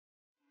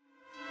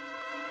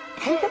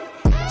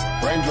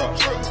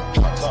Raindrops,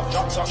 drop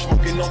top,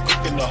 smoking, no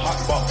cooking, the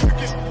hot box.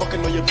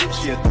 Fucking on your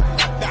bitch,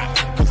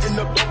 yeah. Cooking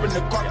up dope in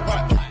the crock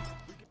pot.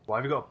 Why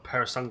have you got a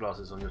pair of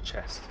sunglasses on your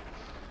chest?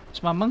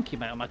 It's my monkey,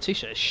 mate, on my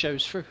t-shirt. It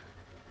shows through.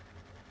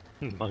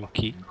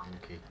 Monkey.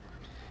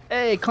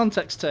 Hey,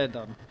 contacts turned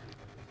on.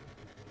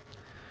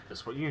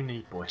 That's what you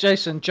need, boy.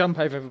 Jason, jump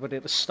over everybody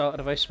at the start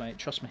of the race, mate.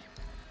 Trust me.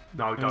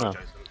 No, don't, No.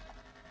 Jason.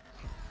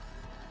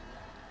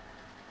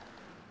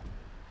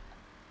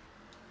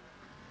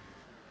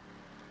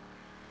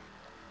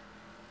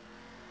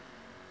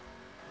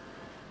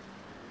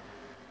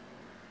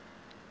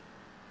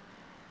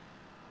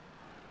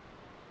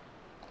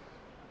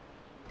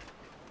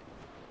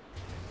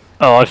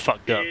 Oh, I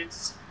fucked up.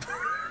 It's...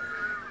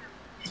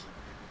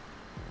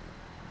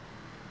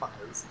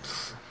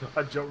 Fuckers.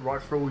 I jumped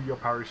right through all your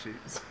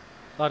parachutes.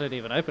 I didn't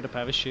even open a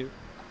parachute.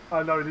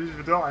 I know,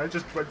 neither did I. I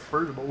just went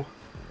through them all.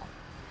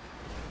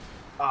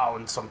 Oh,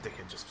 and some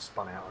dickhead just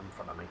spun out in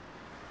front of me.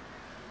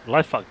 Well,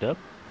 I fucked up.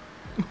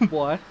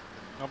 Why?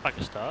 I'm back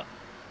to start.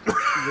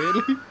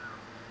 Really?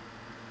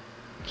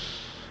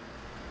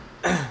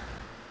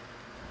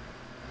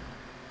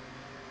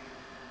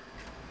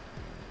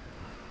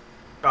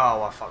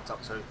 Oh, I fucked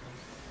up too.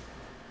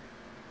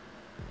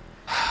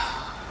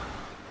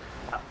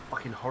 That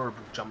fucking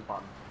horrible jump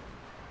button.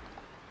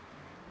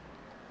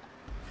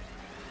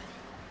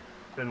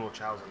 General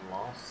Chow's in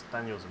last,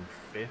 Daniel's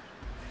in 5th.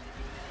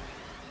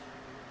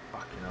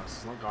 Fucking hell, this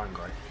is not going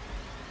great.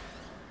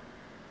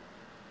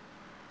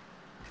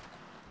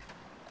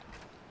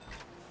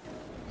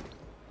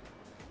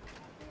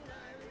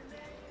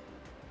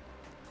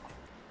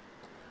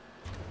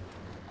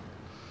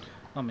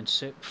 I'm in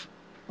 6th.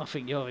 I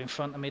think you're in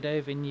front of me,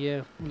 Dave, in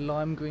your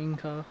lime green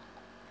car.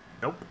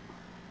 Nope.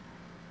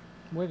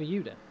 Where are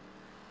you then?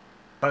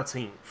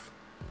 13th.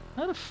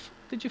 How the f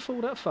did you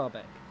fall that far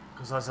back?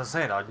 Because as I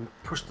said, I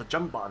pushed the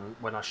jump button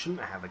when I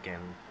shouldn't have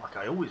again, like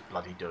I always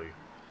bloody do.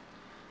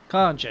 Come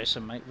on,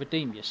 Jason, mate.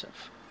 Redeem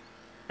yourself.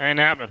 Ain't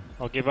happening.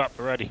 I'll give up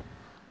already.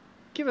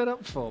 Give it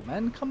up for,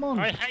 man. Come on.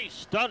 I hate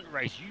stunt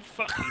races. You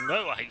fucking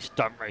know I hate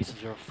stunt races.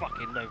 You're a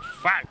fucking known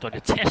fact. I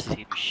detest this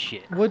heap of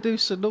shit. We'll do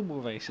some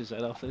normal races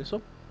then after this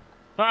one.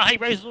 I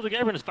hate races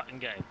altogether in this fucking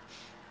game.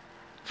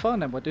 Fine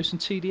then, we'll do some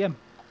TDM.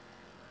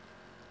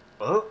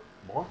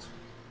 What?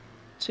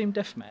 Team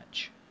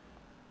Deathmatch.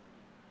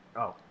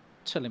 Oh,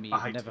 Telling me I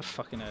you've hate never Team-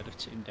 fucking heard of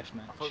Team I thought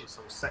it Deathmatch. was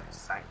some sex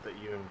sack that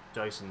you and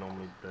Jason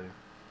normally do.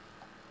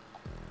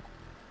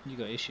 You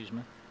got issues,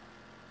 man.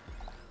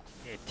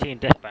 Yeah, T and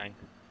Death Bang.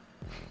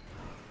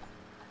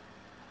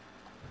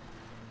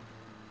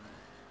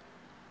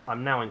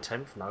 I'm now in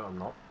 10th. No, I'm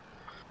not.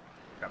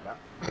 Grab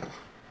that.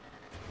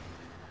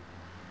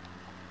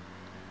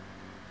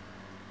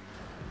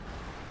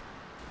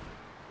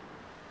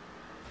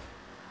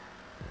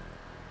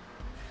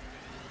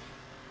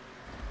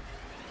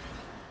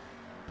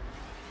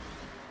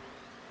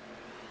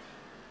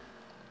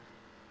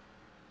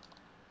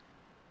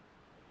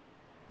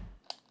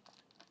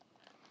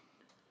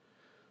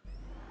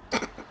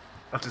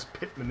 I just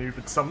pit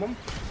maneuvered someone.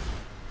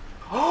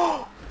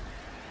 Oh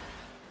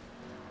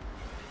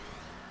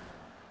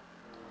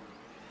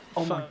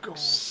my god.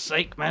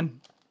 Sake, man.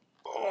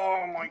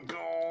 Oh my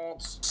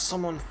god.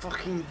 Someone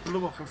fucking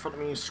blew up in front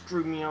of me and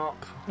screwed me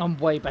up. I'm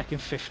way back in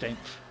 15th.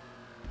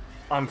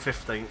 I'm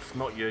 15th,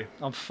 not you.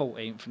 I'm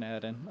 14th now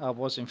then. I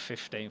was in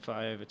 15th,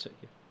 I overtook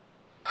you.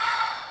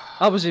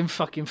 I was in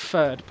fucking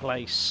 3rd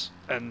place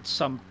and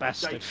some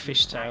bastard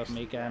fishtailed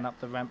me going up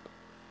the ramp.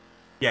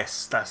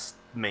 Yes, that's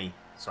me.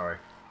 Sorry.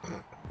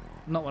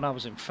 Not when I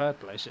was in 3rd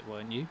place, it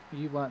weren't you.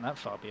 You weren't that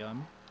far behind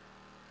me.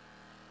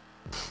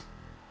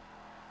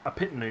 I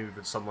pit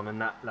maneuvered someone in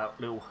that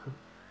little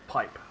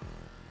pipe.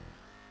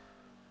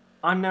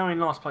 I'm now in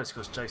last place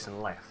because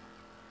Jason left.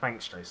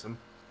 Thanks, Jason.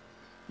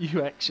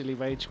 You actually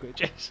rage quit,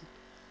 Jason.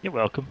 You're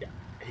welcome.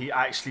 He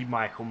actually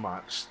Michael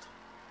matched.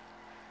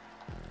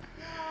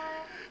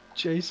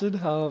 Jason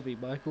Harvey,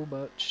 Michael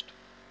Muched.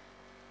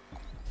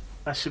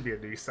 That should be a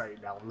new saying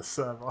now on the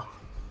server.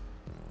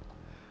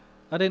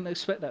 I didn't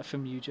expect that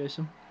from you,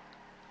 Jason.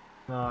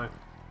 No.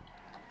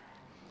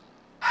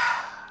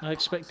 I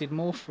expected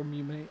more from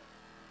you, mate.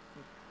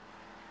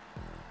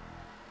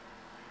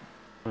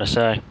 I'm gonna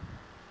say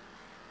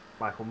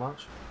Michael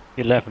March.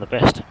 you're 11 the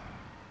best.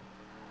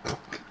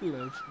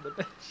 Love the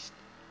best.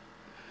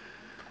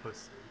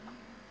 Pussy.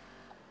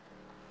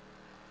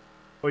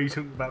 What are you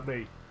talking about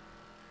me?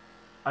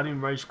 I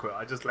didn't rage quit,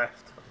 I just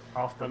left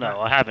after No, that.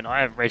 I haven't.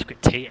 I haven't rage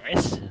quit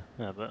TS.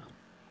 No, but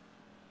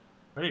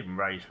I didn't even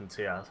rage from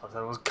TS, I said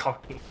I was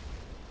going.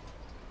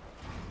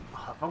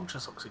 Oh, Vulture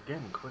Socks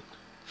again, quick.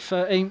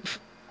 13th.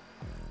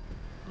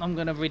 I'm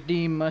gonna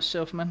redeem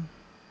myself, man.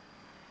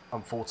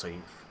 I'm 14th.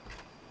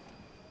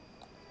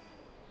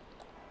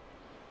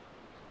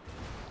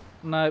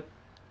 No.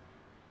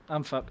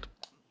 I'm fucked.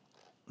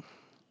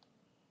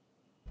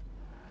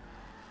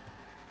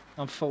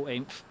 I'm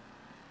 14th.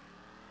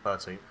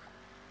 13th.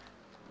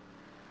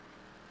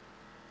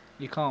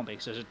 You can't be,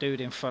 because there's a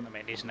dude in front of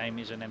me and his name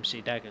is an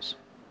MC Daggers.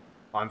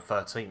 I'm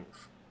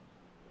 13th.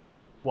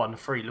 1,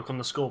 3. Look on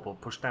the scoreboard.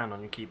 Push down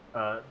on your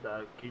keypad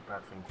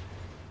thing.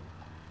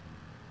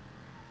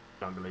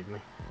 Don't believe me.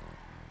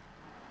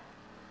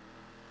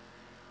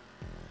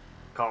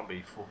 Can't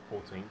be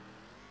 14.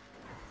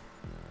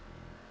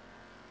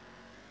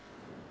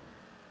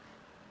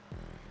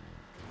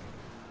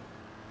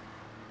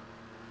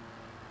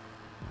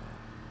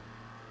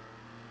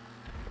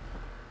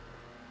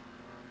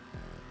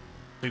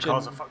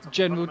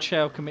 General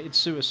Chow committed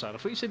suicide. I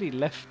thought you said he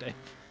left it.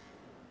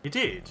 He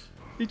did?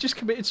 He just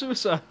committed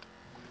suicide.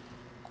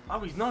 Oh,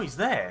 he's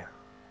there.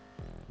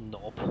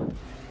 Knob.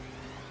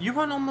 You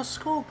weren't on the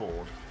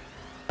scoreboard.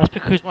 That's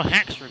because my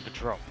hacks are in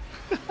patrol.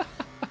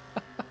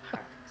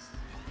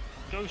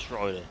 Ghost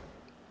Rider.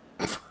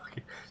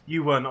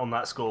 You weren't on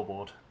that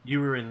scoreboard.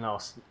 You were in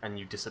last and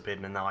you disappeared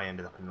and now I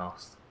ended up in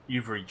last.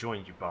 You've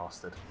rejoined, you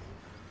bastard.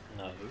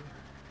 No.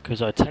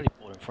 Because I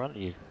teleported in front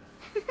of you.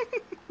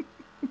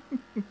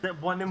 Then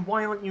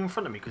why aren't you in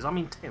front of me? Because I'm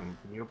in 10th.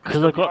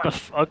 Because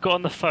I got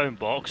on the phone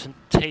box and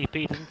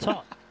TP'd in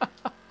time.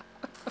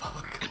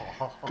 Fuck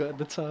off. Got in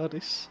the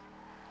TARDIS.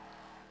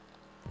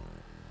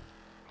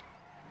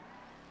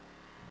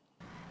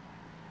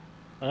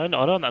 I don't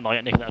know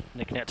yet.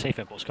 Nicking that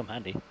telephone box come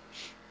handy.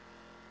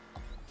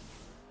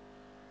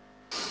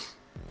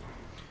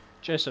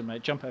 Jason,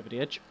 mate, jump over the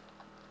edge.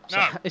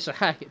 No. It's a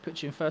hack. It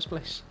puts you in first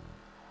place.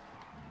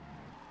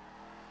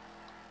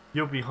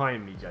 You're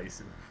behind me,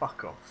 Jason.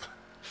 Fuck off.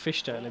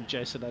 Fishtail him,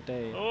 Jason, I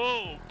dare you.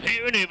 Oh,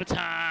 Peter over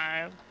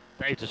time.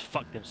 They just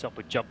fucked himself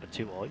with jumping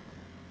too high.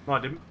 No,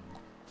 I didn't.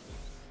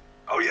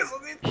 Oh yes,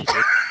 I did. She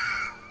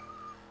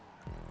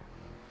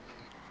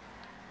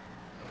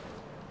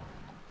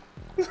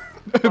did.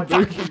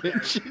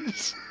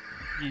 Bitches.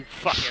 You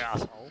fucking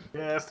asshole.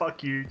 Yeah,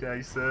 fuck you,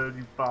 Jason.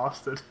 You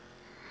bastard.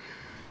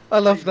 I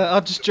love that. I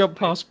just jump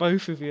past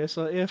both of you. It's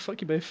like, yeah, fuck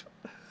you both.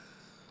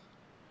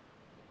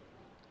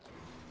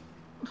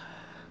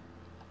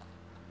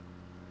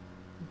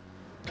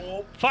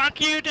 Oh,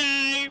 Fuck you,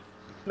 Dave.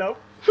 no.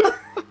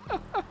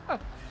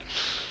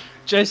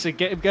 Jason,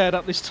 get him going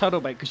up this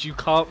tunnel, mate, because you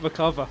can't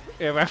recover.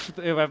 He'll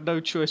have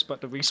no choice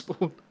but to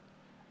respawn.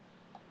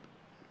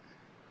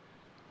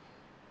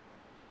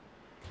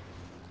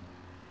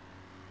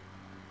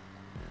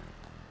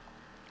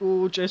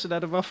 Oh, Jason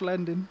had a rough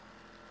landing.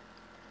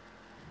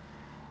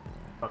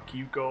 Fuck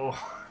you, go.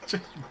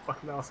 Jason, you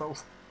fucking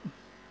assholes.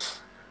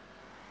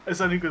 It's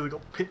only because I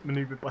got pit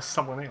maneuvered by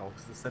someone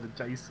else instead of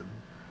Jason.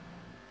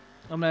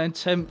 I'm now in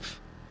 10th.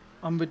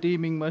 I'm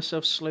redeeming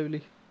myself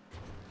slowly.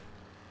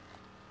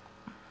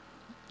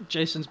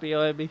 Jason's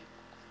behind me.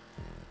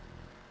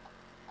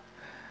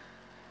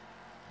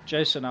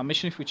 Jason, our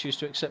mission, if we choose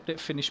to accept it,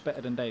 finish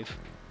better than Dave.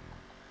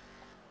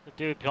 The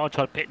dude behind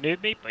tried to pit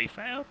noob me, but he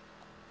failed.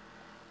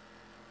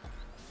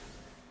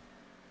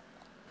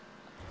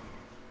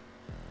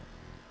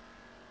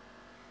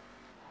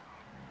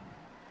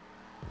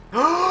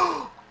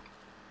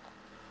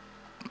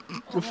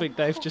 I think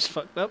Dave just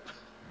fucked up.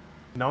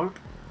 Nope.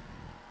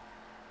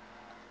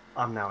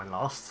 I'm now in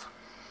last.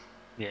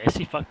 Yes,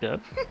 he fucked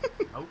up.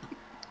 Nope.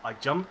 I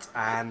jumped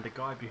and the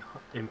guy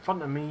in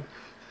front of me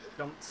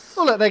jumped.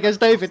 Oh look, there goes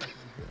David.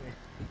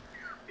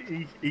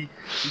 He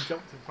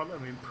jumped in front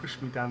of me and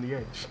pushed me down the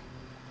edge.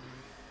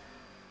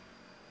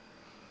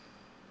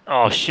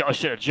 Oh shit, I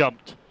should have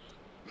jumped.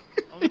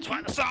 I'm going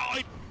to the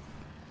side!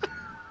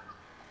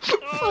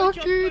 Oh,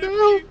 Fucking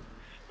hell!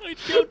 I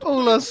jumped.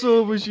 All I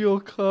saw was your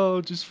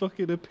car just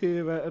fucking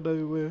appear out of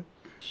nowhere.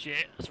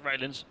 Shit, that's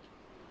Raylan's.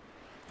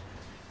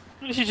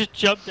 She just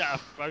jumped out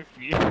of both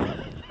of you.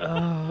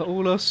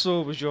 All I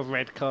saw was your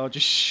red car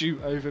just shoot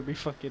over me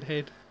fucking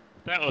head.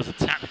 That was a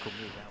tactical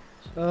move,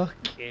 that was.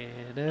 Okay,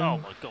 Oh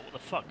my god, what the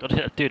fuck? I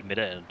hit that dude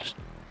mid-air and just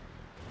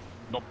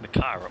knocked my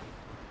car up.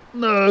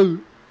 No!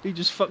 He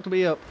just fucked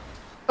me up.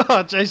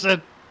 Ah,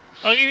 Jason!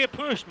 I'll give you a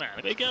push, man.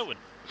 Where you going?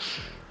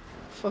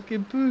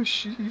 Fucking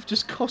push. You've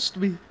just cost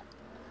me.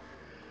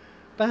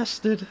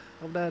 Bastard.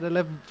 I'm down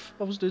 11th.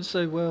 I was doing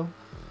so well.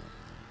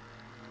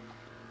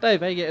 Dave,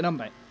 how you getting on,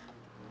 mate?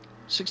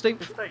 16th?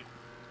 15th.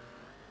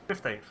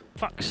 15th.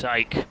 Fuck's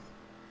sake.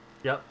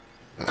 Yep.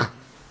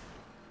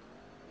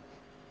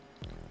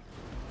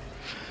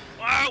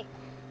 Wow!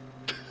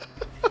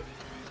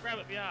 Grab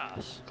up your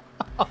ass.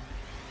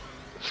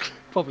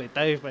 Probably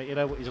Dave, mate. You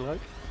know what he's like.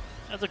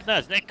 That's like, no,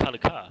 it's an egg colour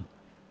car.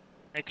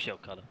 Eggshell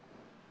colour.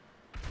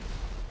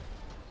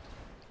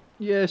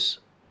 Yes.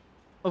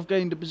 I've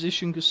gained a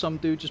position because some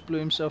dude just blew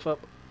himself up.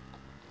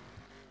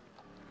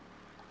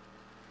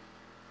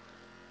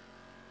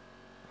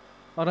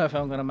 I don't know if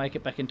I'm going to make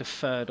it back into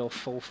 3rd or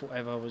 4th,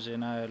 whatever I was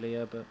in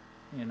earlier, but,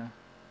 you know.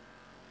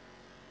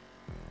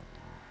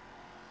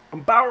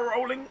 I'm barrel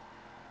rolling.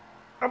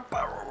 I'm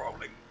barrel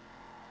rolling.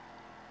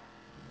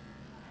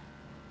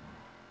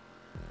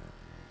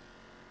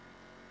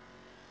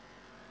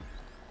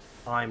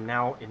 I'm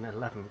now in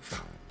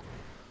 11th.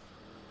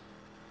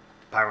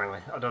 Apparently.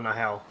 I don't know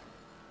how.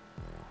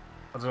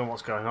 I don't know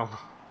what's going on.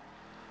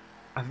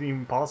 I didn't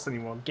even pass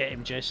anyone. Get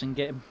him, Jason,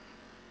 get him.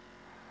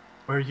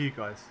 Where are you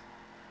guys?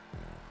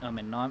 I'm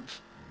in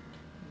 9th.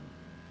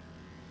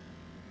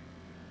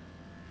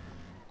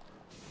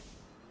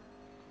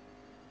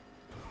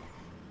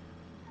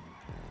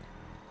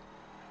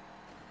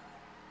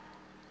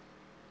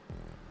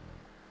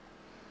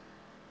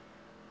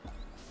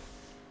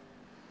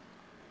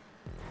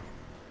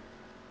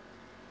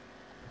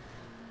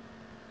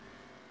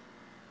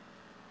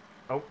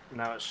 Oh,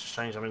 now it's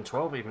changed. I'm in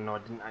 12, even though I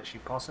didn't actually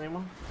pass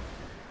anyone.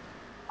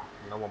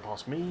 No one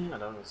passed me. I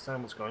don't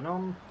understand what's going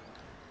on.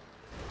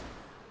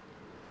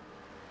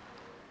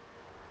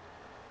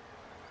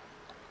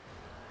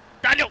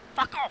 Daniel,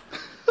 fuck off!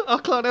 I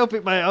can't help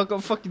it, mate. I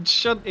got fucking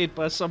shunted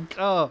by some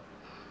car.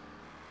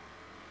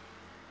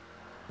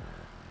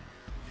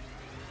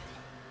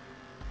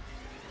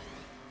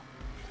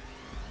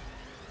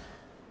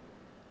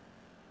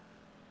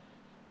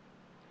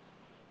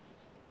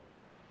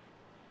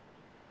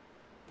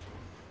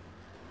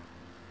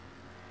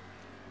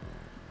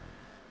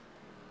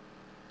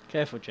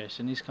 Careful,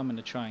 Jason. He's coming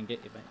to try and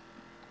get you, mate.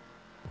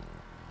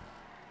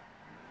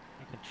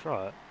 You can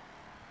try it.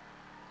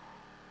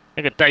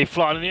 Look at Dave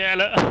flying in the air,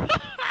 look.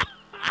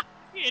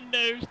 Your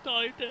nose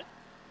dived it.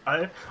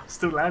 I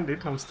still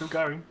landed. I'm still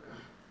going.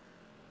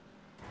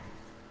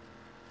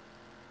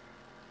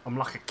 I'm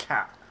like a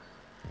cat.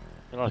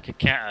 You're like a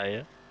cat, are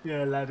you?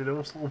 Yeah, landed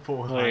all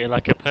four. Oh, you're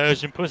like a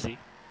Persian pussy.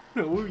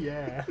 Oh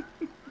yeah.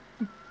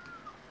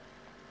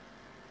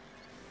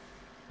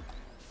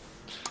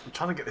 I'm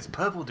trying to get this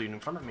purple dude in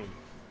front of me.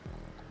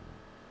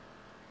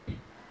 I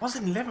was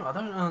in 11th. I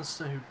don't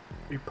understand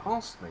who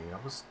passed me.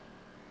 I was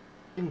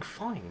doing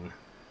fine.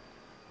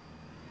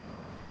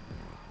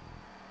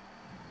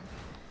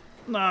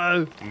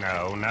 No.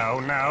 No, no,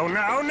 no,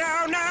 no,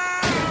 no,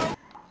 no!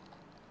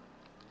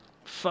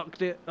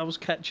 Fucked it. I was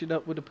catching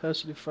up with the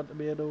person in front of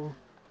me and all.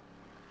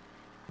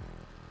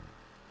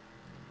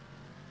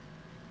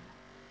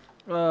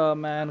 Oh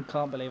man, I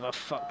can't believe I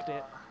fucked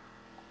it.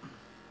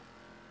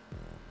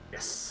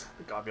 Yes,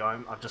 the guy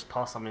behind. I've just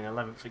passed him in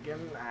 11th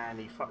again, and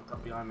he fucked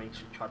up behind me.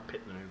 She tried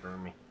pit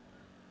maneuvering me.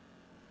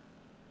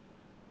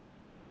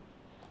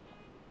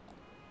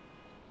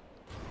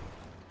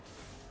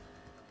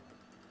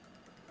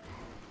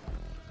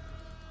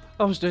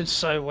 I was doing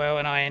so well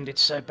and I ended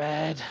so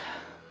bad.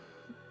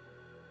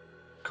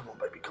 Come on,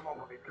 baby. Come on,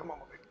 baby. Come on,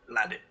 baby.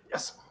 Land it.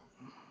 Yes.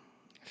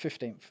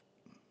 15th.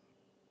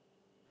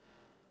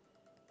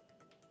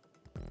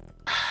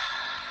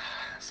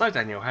 So,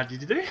 Daniel, how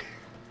did you do?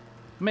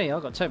 Me, I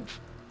got 10th.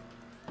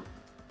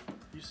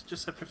 You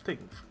just said 15th.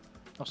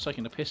 I was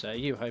taking a piss out of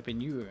you, hoping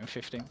you were in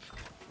 15th.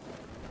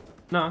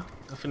 No,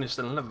 I finished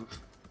in 11th.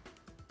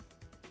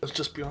 I was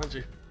just behind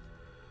you.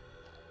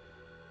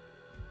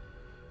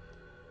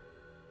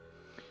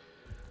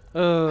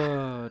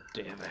 Oh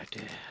dear, oh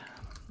dear.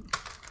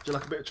 Would you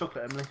like a bit of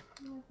chocolate, Emily?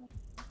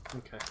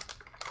 Okay.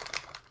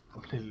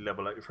 I'm nearly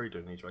level 83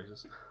 doing these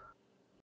races.